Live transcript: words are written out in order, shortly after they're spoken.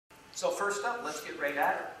So first up, let's get right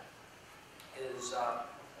at it, is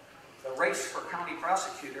the race for county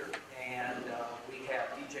prosecutor, and we have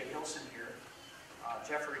DJ Hilson here.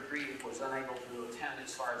 Jeffrey Grieve was unable to attend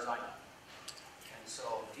as far as I know. And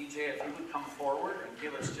so DJ, if you would come forward and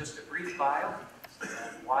give us just a brief bio and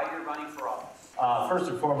why you're running for office. First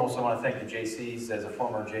and foremost, I want to thank the JCs. As a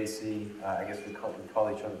former JC, I guess we call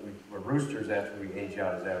each other, we're roosters after we age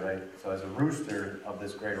out, is that right? So as a rooster of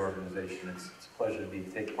this great organization, it's a pleasure to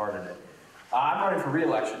take part in it. I'm running for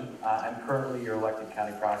re-election. I'm currently your elected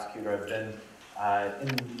county prosecutor. I've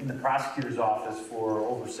been in the prosecutor's office for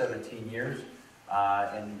over 17 years,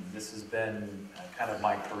 and this has been kind of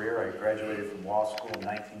my career. I graduated from law school in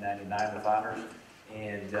 1999 with honors,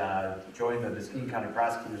 and joined the Muskegon County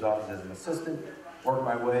Prosecutor's Office as an assistant, worked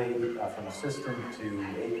my way from assistant to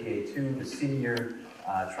APA 2 to senior,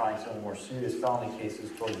 trying some of the more serious felony cases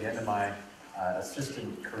towards the end of my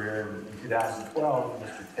assistant career. In 2012,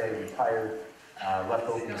 Mr. Tay retired, left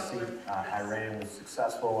open the seat. I ran, was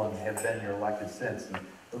successful, and have been here elected since. And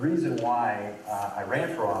the reason why I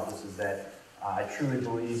ran for office is that I truly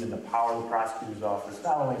believe in the power of the prosecutor's office,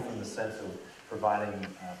 not only from the sense of providing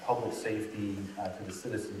public safety to the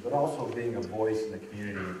citizens, but also being a voice in the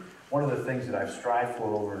community. One of the things that I've strived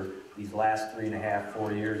for over these last 3.5,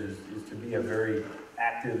 4 years is to be a very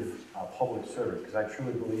active public servant, because I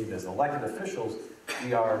truly believe as elected officials,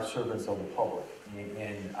 we are servants of the public.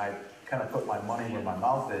 And I kind of put my money where my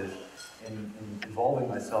mouth is in involving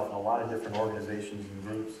myself in a lot of different organizations and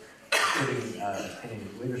groups, including attaining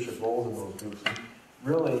leadership roles in those groups, and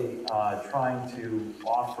really trying to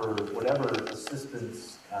offer whatever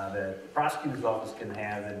assistance that the prosecutor's office can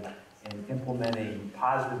have in implementing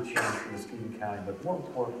positive change for Muskegon County, but more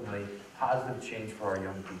importantly, positive change for our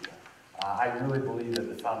young people. I really believe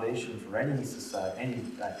that the foundation for any society, any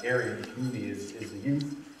area in the community is the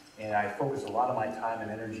youth, and I focus a lot of my time and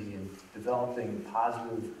energy in developing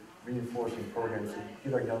positive, reinforcing programs to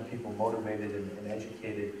get our young people motivated and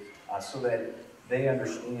educated so that they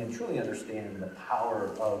understand, truly understand the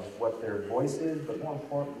power of what their voice is, but more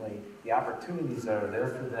importantly, the opportunities that are there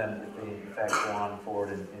for them if they in fact go on forward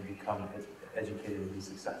and become educated and be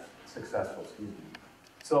successful. Excuse me.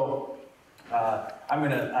 So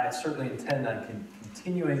I certainly intend on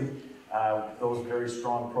continuing those very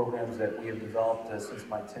strong programs that we have developed since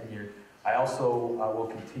my tenure. I also will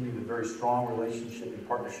continue the very strong relationship and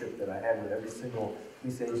partnership that I have with every single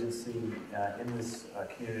police agency in this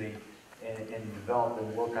community, and develop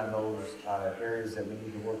and work on those areas that we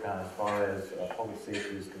need to work on as far as public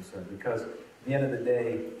safety is concerned. Because at the end of the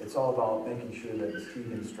day, it's all about making sure that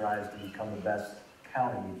Muskegon strives to become the best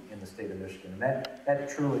county in the state of Michigan. And that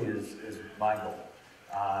truly is my goal.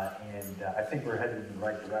 And I think we're headed in the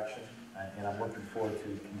right direction, and I'm looking forward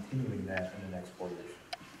to continuing that in the next 4 years.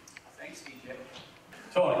 Thanks, DJ.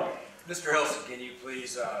 Tony. Mr. Hilson, can you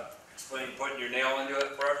please explain putting your nail into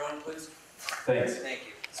it for everyone, please? Thanks. Thank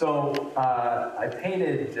you. So I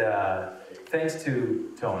painted, thanks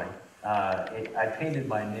to Tony, I painted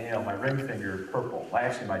my nail, my ring finger purple. Well,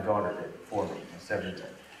 actually, my daughter did for me, my 7-year-old.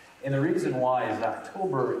 And the reason why is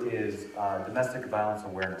October is Domestic Violence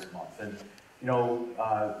Awareness Month. And, you know,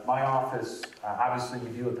 my office, obviously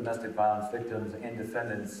we deal with domestic violence victims and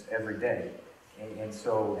defendants every day.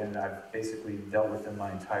 And I've basically dealt with them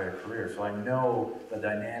my entire career. So I know the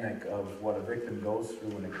dynamic of what a victim goes through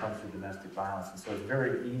when it comes to domestic violence. And so it's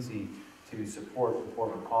very easy to support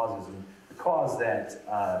important causes. And the cause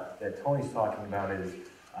that Tony's talking about is,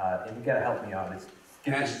 and you gotta help me out, it's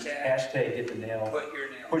hashtag get the nail.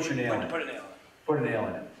 Put your nail in it. Put a nail in it. Put a nail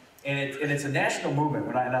in it. And it's a national movement,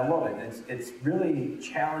 and I love it. And it's really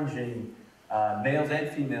challenging males and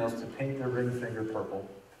females to paint their ring finger purple,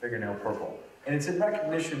 fingernail purple. And it's in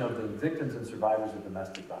recognition of the victims and survivors of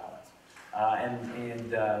domestic violence.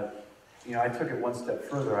 You know, I took it one step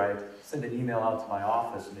further. I sent an email out to my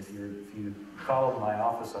office, and if you followed my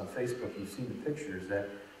office on Facebook, you've seen the pictures that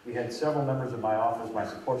we had several members of my office, my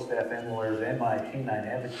support staff and lawyers, and my canine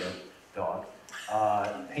advocate dog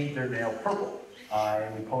paint their nail purple.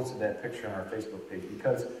 And we posted that picture on our Facebook page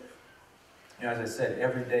because, you know, as I said,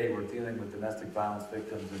 every day we're dealing with domestic violence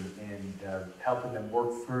victims and helping them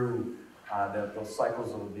work through those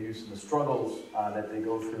cycles of abuse and the struggles that they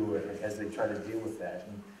go through as they try to deal with that.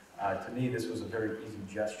 And to me, this was a very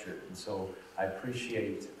easy gesture. And so I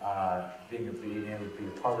appreciate being able to be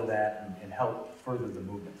a part of that and help further the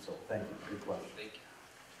movement. So thank you. Good question. Thank you.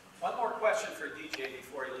 One more question for DJ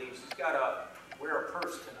before he leaves. He's got to wear a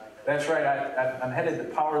purse tonight. That's right. I'm headed to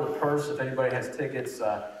Power of the Purse. If anybody has tickets,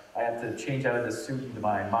 I have to change out of this suit into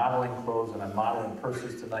my modeling clothes, and I'm modeling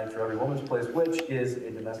purses tonight for Every Woman's Place, which is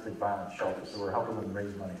a domestic violence shelter, so we're helping them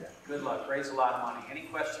raise money there. Good luck, raise a lot of money. Any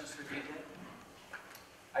questions for DJ?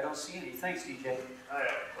 I don't see any. Thanks, DJ. I have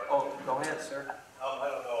a question. Oh, go ahead, sir. I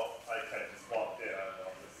don't know, I kind of just walked in, I don't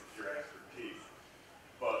know if this is your expertise,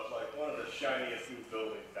 but like one of the shiniest new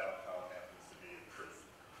buildings downtown happens to be a prison.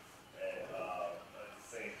 And at the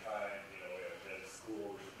same time, you know, we have dead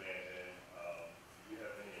schools abandoned. Do you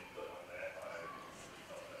have any input on that? I don't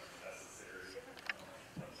know if that's necessary.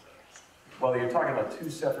 Well, you're talking about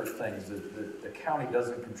two separate things. The county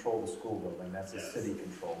doesn't control the school building, that's the city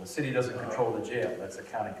control. The city doesn't control the jail, that's the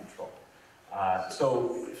county control.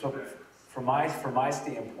 So from my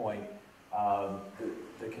standpoint,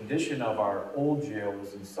 the condition of our old jail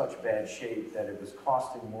was in such bad shape that it was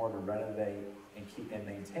costing more to renovate and keep and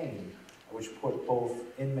maintain, which put both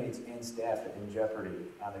inmates and staff in jeopardy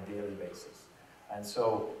on a daily basis. And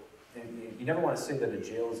so, you never want to say that a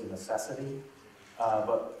jail is a necessity,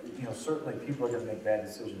 but you know, certainly people are going to make bad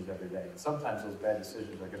decisions every day. And sometimes those bad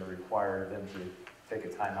decisions are going to require them to take a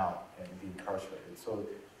time out and be incarcerated. So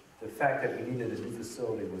the fact that we needed a new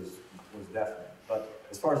facility was definite. But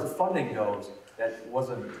as far as the funding goes, that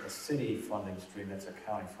wasn't a city funding stream, that's a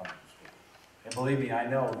county funding stream. And believe me, I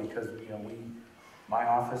know, because you know, my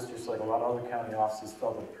office, just like a lot of other county offices,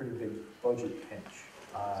 felt a pretty big budget pinch.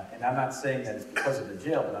 And I'm not saying that it's because of the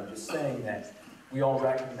jail, but I'm just saying that we all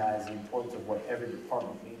recognize the importance of what every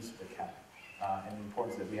department means to the county, and the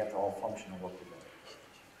importance that we have to all function and work together.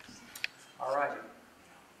 All right.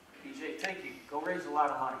 DJ, thank you. Go raise a lot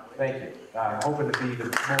of money. Thank you. I'm hoping to be the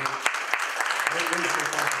most...